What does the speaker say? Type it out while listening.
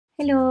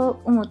Hello,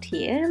 Umut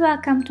here.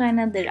 Welcome to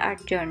another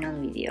art journal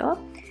video.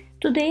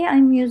 Today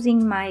I'm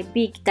using my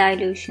Big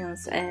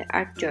Dilutions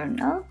art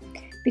journal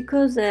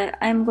because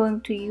I'm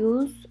going to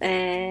use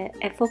a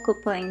focal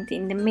point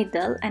in the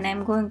middle and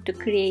I'm going to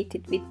create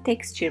it with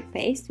texture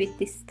paste with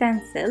this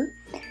stencil.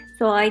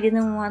 So I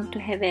didn't want to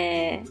have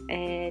a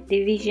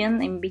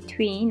division in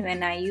between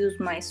when I use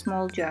my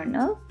small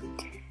journal.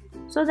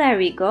 So there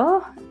we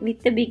go with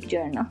the big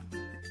journal.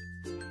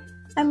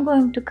 I'm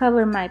going to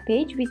cover my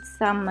page with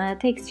some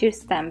texture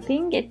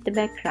stamping at the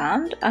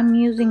background. I'm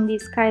using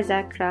this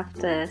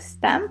Kaisercraft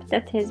stamp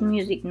that has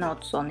music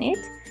notes on it,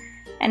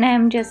 and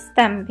I'm just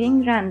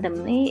stamping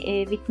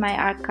randomly with my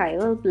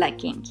archival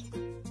black ink.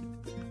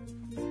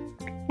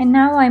 And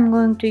now I'm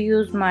going to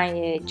use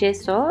my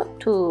gesso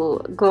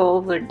to go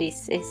over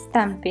this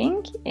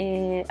stamping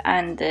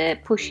and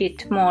push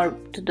it more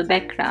to the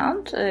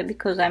background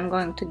because I'm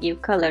going to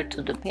give color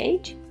to the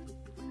page.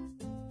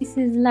 This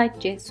is light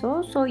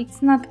gesso, so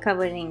it's not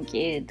covering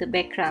the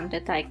background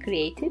that I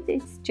created,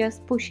 it's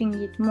just pushing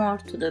it more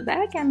to the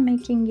back and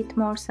making it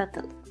more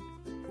subtle.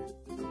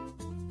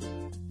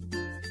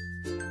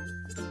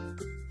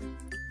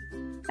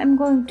 I'm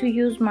going to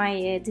use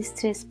my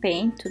distress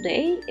paint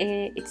today.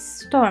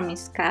 It's Stormy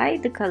Sky,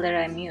 the color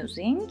I'm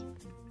using.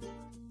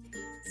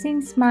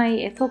 Since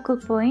my focal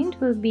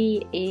point will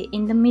be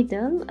in the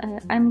middle,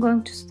 I'm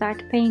going to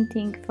start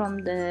painting from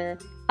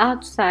the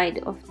outside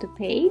of the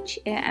page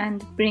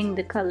and bring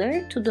the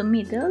color to the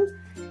middle,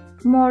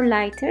 more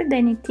lighter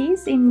than it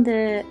is in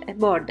the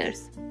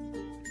borders.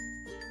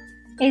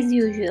 As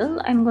usual,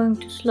 I'm going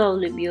to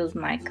slowly build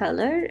my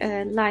color,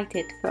 light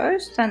at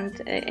first,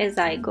 and as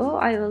I go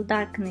I will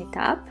darken it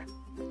up.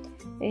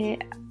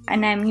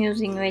 And I'm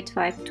using wet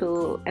wipe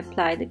to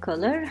apply the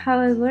color.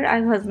 However, I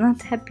was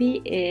not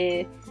happy,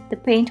 the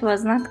paint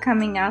was not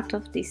coming out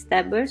of this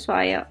dabber, so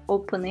I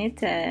opened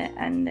it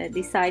and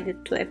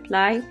decided to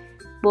apply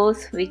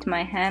both with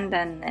my hand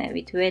and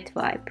with wet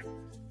wipe.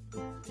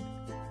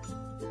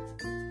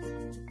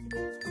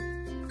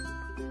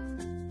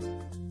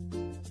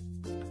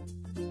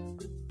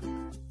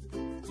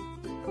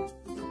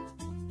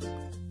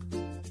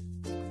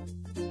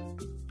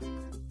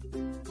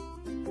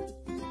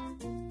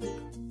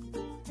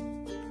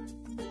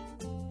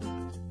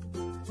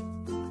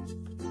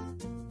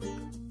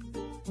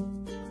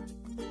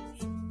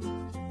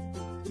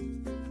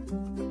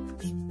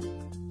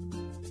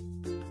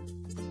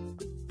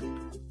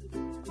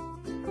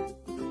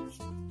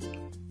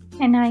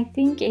 And I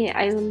think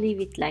I will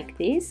leave it like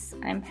this.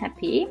 I'm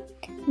happy.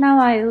 Now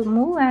I will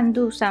move and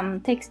do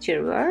some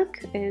texture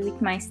work with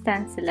my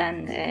stencil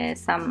and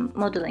some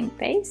modeling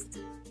paste.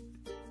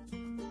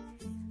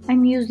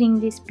 I'm using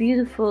this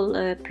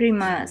beautiful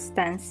Prima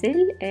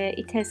stencil.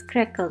 It has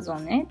crackles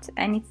on it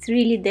and it's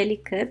really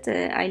delicate.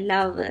 I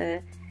love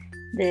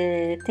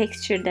the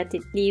texture that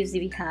it leaves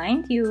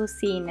behind. You will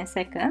see in a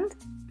second.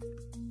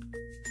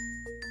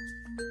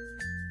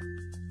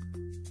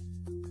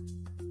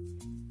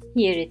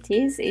 Here it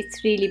is,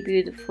 it's really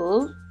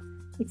beautiful,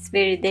 it's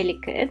very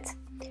delicate.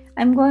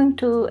 I'm going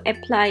to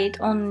apply it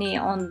only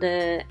on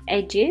the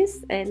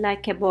edges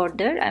like a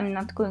border. I'm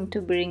not going to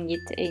bring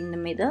it in the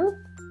middle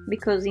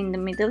because in the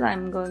middle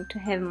I'm going to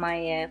have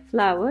my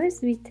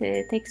flowers with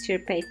texture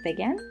paste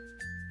again.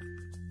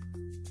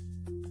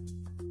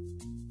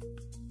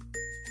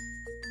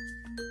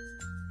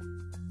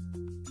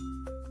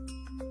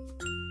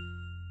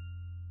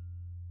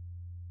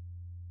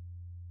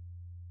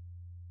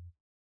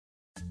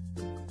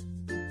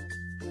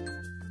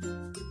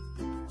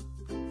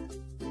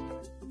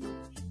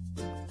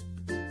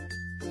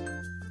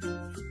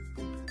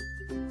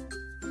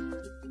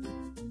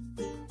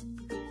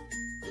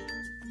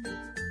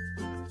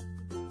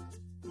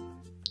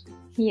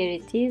 Here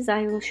it is.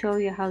 I will show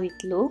you how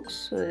it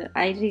looks.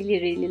 I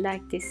really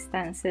like this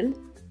stencil.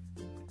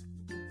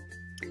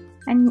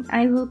 And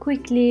I will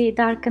quickly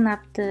darken up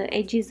the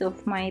edges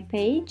of my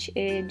page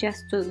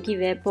just to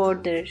give a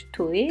border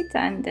to it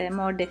and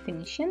more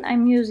definition.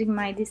 I'm using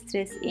my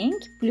Distress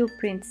ink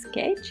Blueprint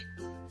Sketch.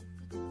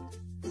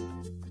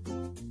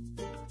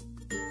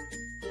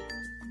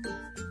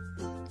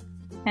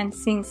 And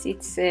since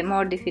it's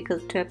more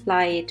difficult to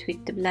apply it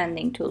with the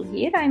blending tool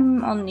here,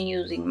 I'm only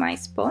using my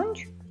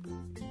sponge.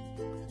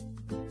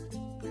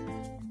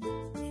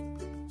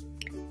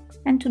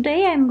 And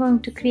today I'm going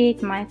to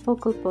create my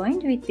focal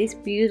point with this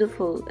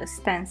beautiful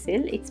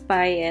stencil. It's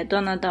by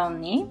Donna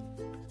Downey.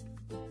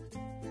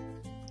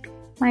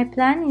 My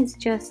plan is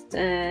just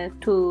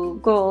to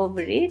go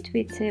over it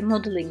with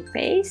modeling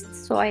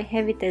paste, so I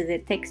have it as a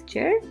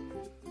texture.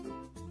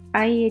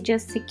 I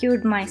just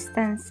secured my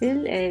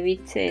stencil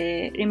with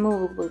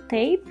removable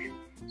tape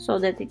so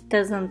that it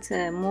doesn't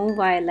move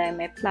while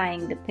I'm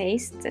applying the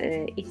paste.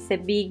 It's a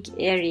big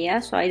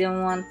area, so I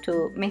don't want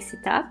to mess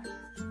it up.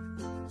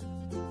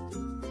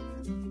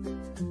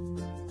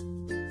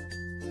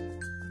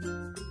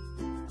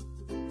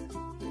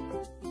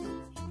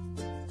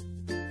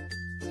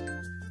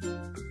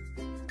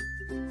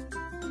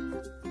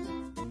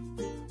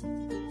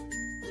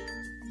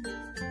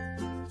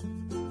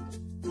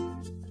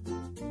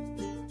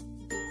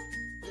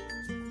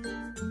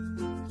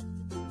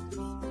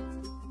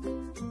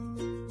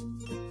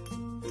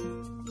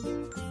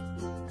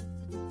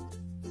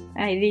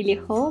 I really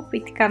hope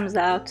it comes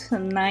out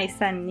nice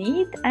and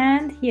neat,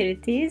 and here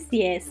it is.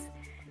 Yes,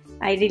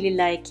 I really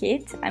like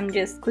it. I'm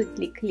just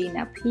quickly clean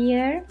up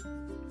here,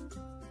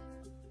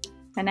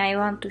 and I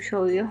want to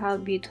show you how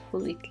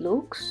beautiful it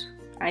looks.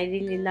 I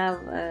really love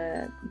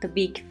the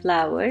big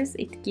flowers.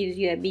 It gives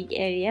you a big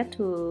area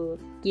to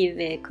give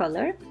a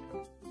color.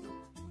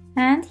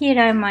 And here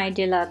are my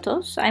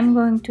gelatos. I'm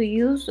going to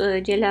use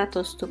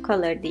gelatos to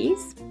color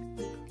these.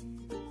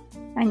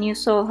 And you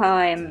saw how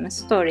I'm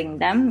storing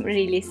them,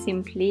 really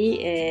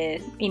simply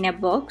in a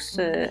box.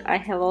 I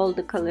have all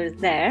the colors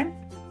there.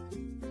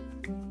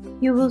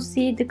 You will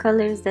see the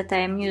colors that I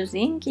am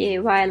using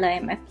while I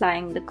am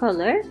applying the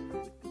color.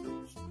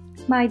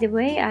 By the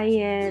way,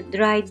 I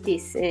dried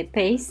this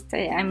paste.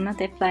 I'm not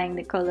applying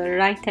the color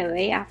right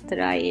away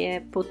after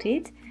I put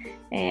it.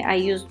 I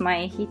used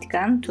my heat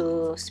gun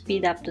to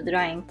speed up the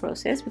drying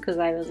process because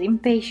I was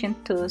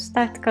impatient to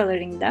start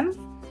coloring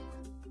them.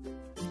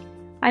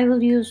 I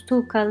will use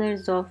two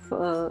colors of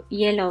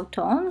yellow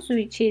tones,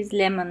 which is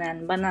lemon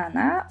and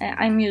banana.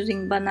 I'm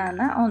using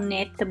banana only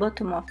at the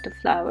bottom of the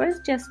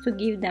flowers just to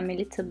give them a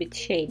little bit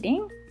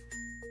shading.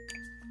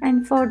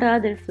 And for the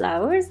other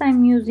flowers,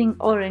 I'm using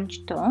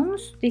orange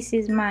tones. This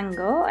is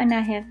mango, and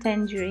I have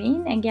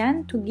tangerine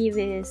again to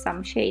give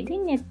some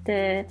shading at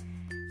the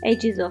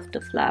edges of the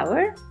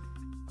flower.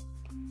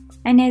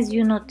 And as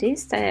you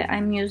noticed,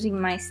 I'm using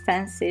my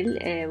stencil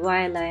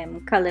while I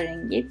am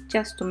coloring it,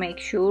 just to make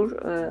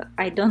sure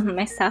I don't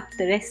mess up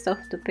the rest of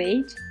the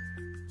page.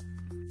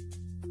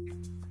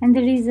 And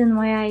the reason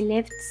why I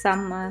left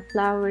some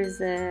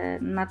flowers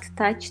not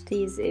touched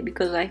is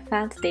because I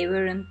felt they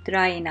weren't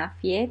dry enough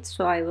yet,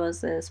 so I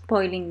was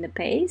spoiling the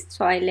paste,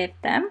 so I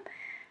left them.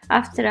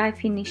 After I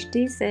finish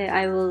this,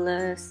 I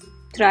will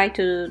try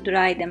to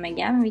dry them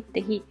again with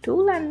the heat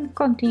tool and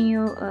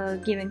continue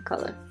giving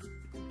color.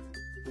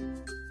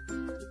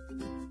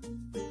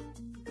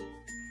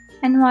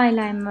 And while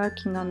I'm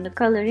working on the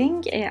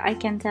coloring, I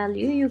can tell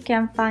you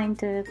can find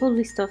the full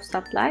list of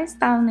supplies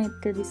down at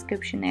the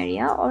description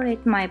area or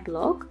at my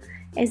blog,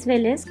 as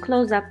well as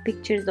close-up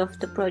pictures of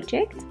the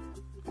project,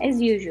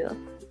 as usual.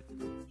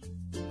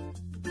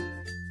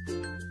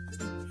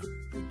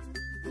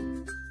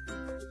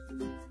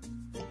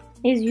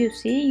 As you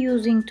see,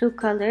 using two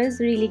colors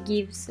really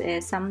gives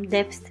some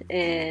depth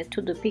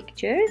to the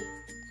picture,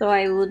 so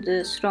I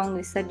would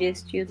strongly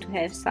suggest you to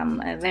have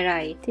some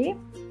variety.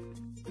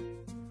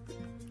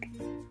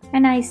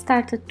 And I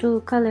started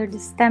to color the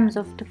stems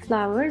of the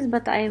flowers,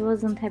 but I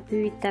wasn't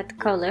happy with that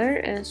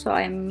color, so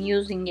I'm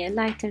using a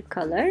lighter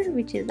color,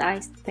 which is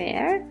iced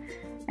pear.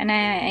 And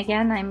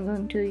I'm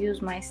going to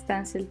use my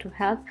stencil to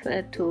help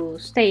to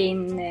stay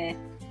in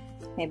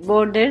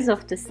borders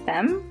of the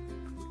stem.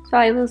 So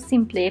I will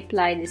simply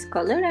apply this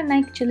color, and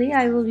actually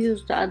I will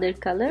use the other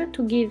color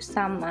to give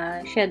some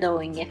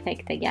shadowing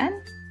effect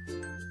again.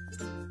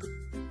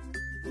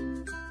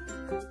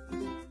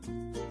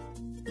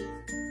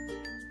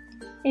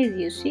 As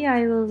you see,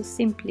 I will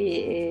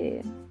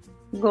simply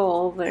go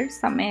over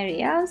some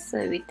areas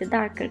with the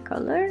darker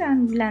color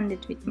and blend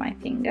it with my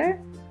finger.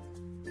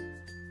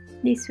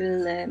 This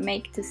will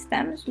make the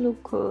stems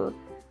look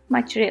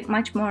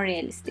much more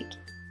realistic.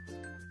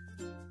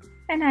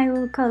 And I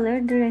will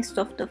color the rest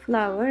of the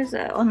flowers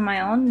on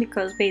my own,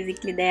 because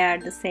basically they are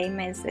the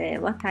same as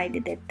what I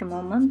did at the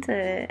moment.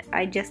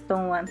 I just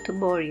don't want to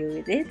bore you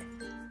with it.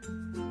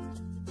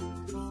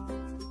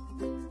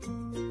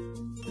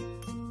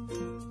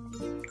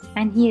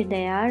 And here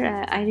they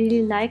are. I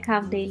really like how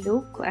they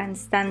look and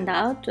stand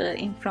out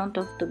in front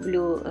of the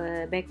blue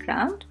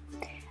background.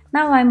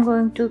 Now I'm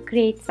going to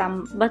create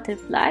some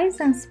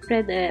butterflies and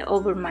spread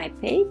over my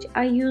page.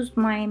 I used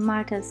my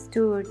Martha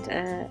Stewart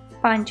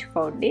punch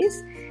for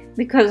this,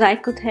 because I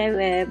could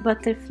have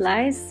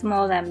butterflies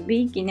small and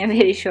big in a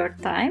very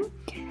short time.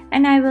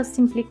 And I will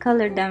simply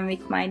color them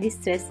with my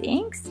Distress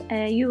inks.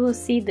 You will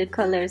see the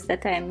colors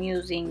that I am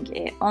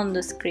using on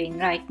the screen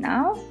right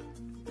now.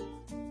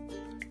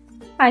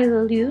 I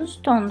will use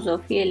tones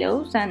of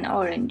yellows and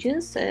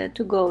oranges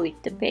to go with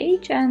the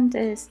page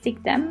and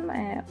stick them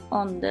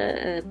on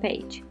the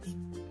page.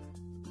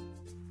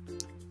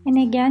 And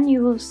again,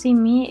 you will see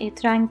me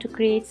trying to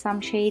create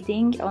some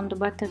shading on the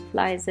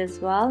butterflies as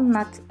well,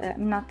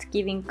 not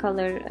giving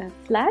color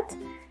flat.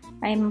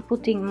 I'm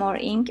putting more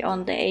ink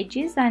on the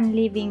edges and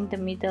leaving the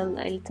middle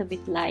a little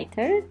bit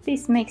lighter.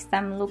 This makes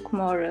them look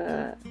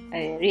more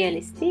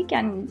realistic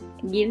and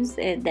gives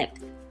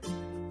depth.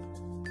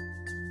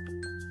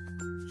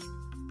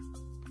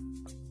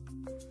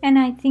 And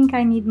I think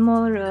I need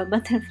more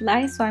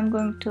butterflies, so I'm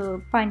going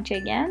to punch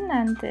again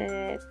and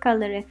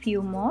color a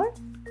few more.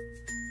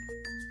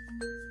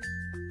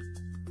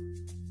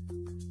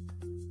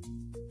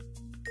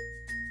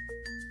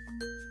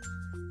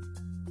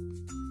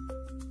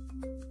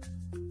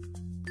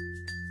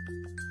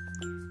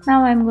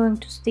 Now I'm going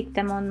to stick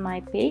them on my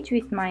page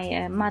with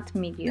my matte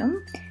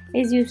medium.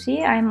 As you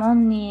see, I'm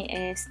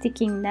only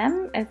sticking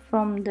them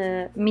from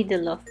the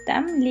middle of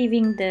them,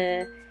 leaving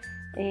the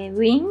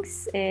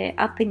wings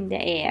up in the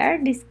air.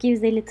 This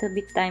gives a little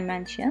bit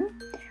dimension.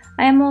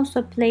 I am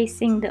also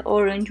placing the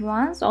orange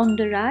ones on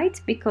the right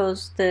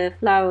because the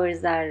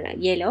flowers are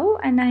yellow,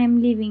 and I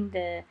am leaving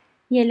the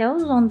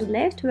yellows on the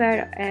left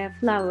where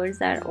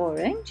flowers are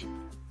orange,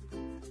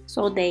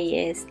 so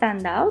they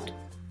stand out.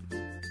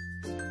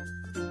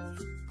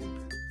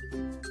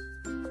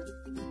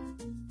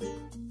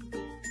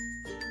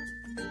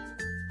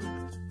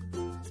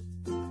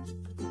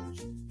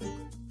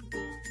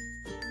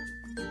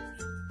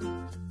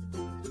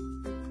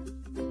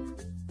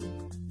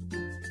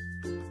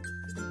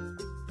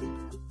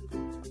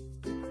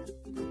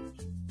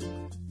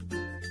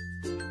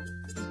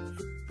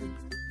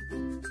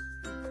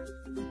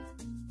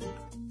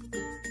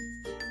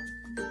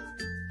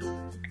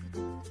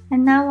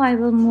 And now I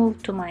will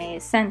move to my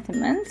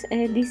sentiment.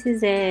 This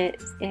is a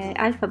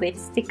alphabet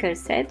sticker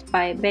set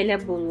by Bella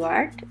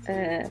Boulevard.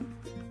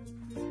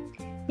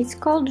 It's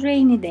called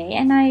Rainy Day,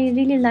 and I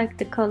really like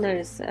the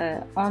colors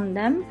on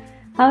them.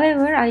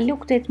 However, I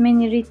looked at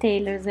many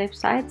retailers'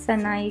 websites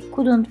and I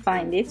couldn't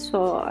find it,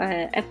 so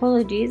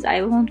apologies,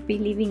 I won't be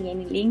leaving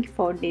any link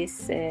for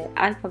this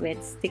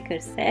alphabet sticker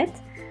set.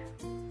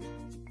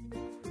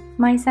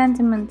 My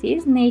sentiment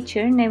is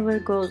nature never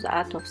goes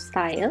out of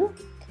style.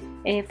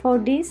 For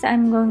this,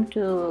 I'm going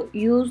to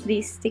use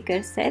this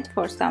sticker set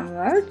for some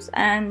words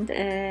and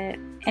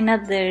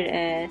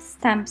another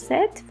stamp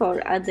set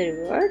for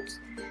other words.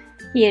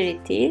 Here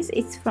it is.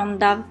 It's from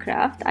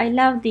Dovecraft. I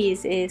love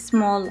these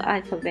small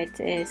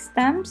alphabet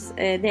stamps.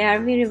 They are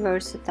very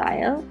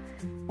versatile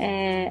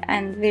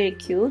and very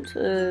cute,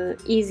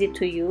 easy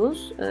to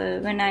use.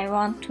 When I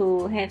want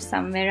to have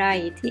some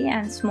variety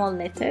and small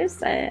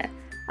letters,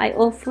 I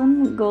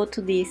often go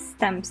to these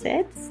stamp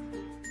sets.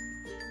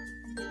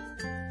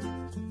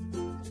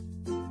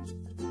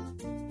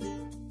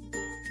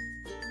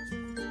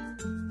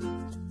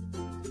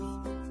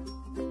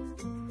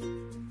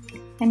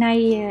 And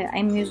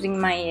I'm using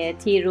my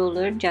tea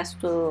ruler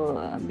just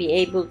to be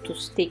able to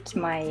stick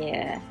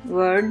my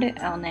word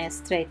on a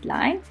straight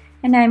line.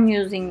 And I'm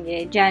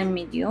using gel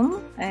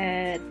medium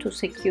to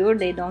secure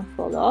they don't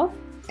fall off.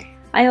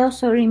 I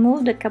also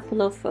removed a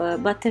couple of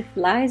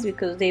butterflies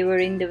because they were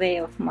in the way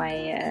of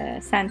my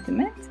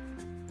sentiment.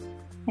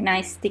 And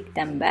I stick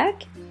them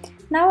back.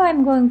 Now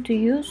I'm going to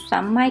use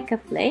some mica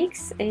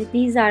flakes.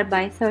 These are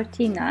by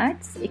 13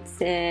 Arts. It's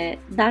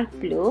dark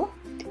blue.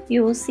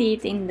 You will see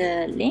it in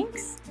the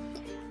links.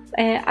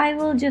 I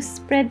will just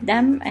spread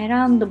them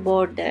around the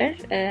border,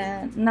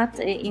 not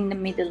in the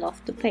middle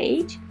of the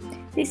page.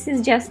 This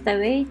is just a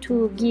way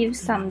to give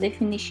some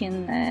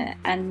definition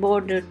and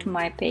border to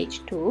my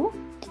page too.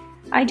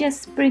 I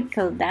just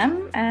sprinkle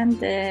them,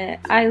 and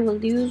I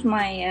will use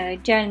my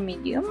gel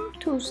medium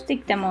to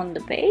stick them on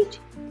the page.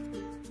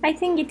 I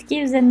think it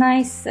gives a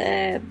nice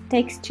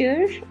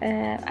texture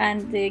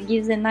and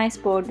gives a nice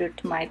border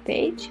to my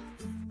page.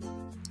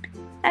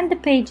 And the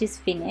page is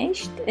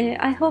finished.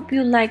 I hope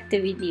you liked the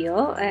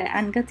video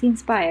and got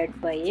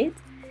inspired by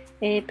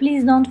it.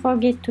 Please don't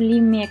forget to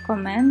leave me a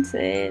comment,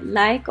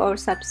 like or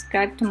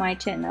subscribe to my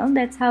channel.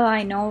 That's how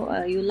I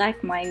know you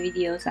like my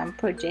videos and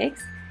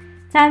projects.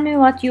 Tell me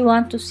what you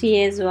want to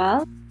see as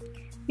well.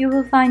 You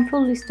will find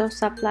full list of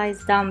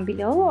supplies down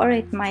below or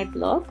at my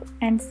blog,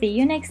 and see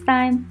you next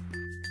time.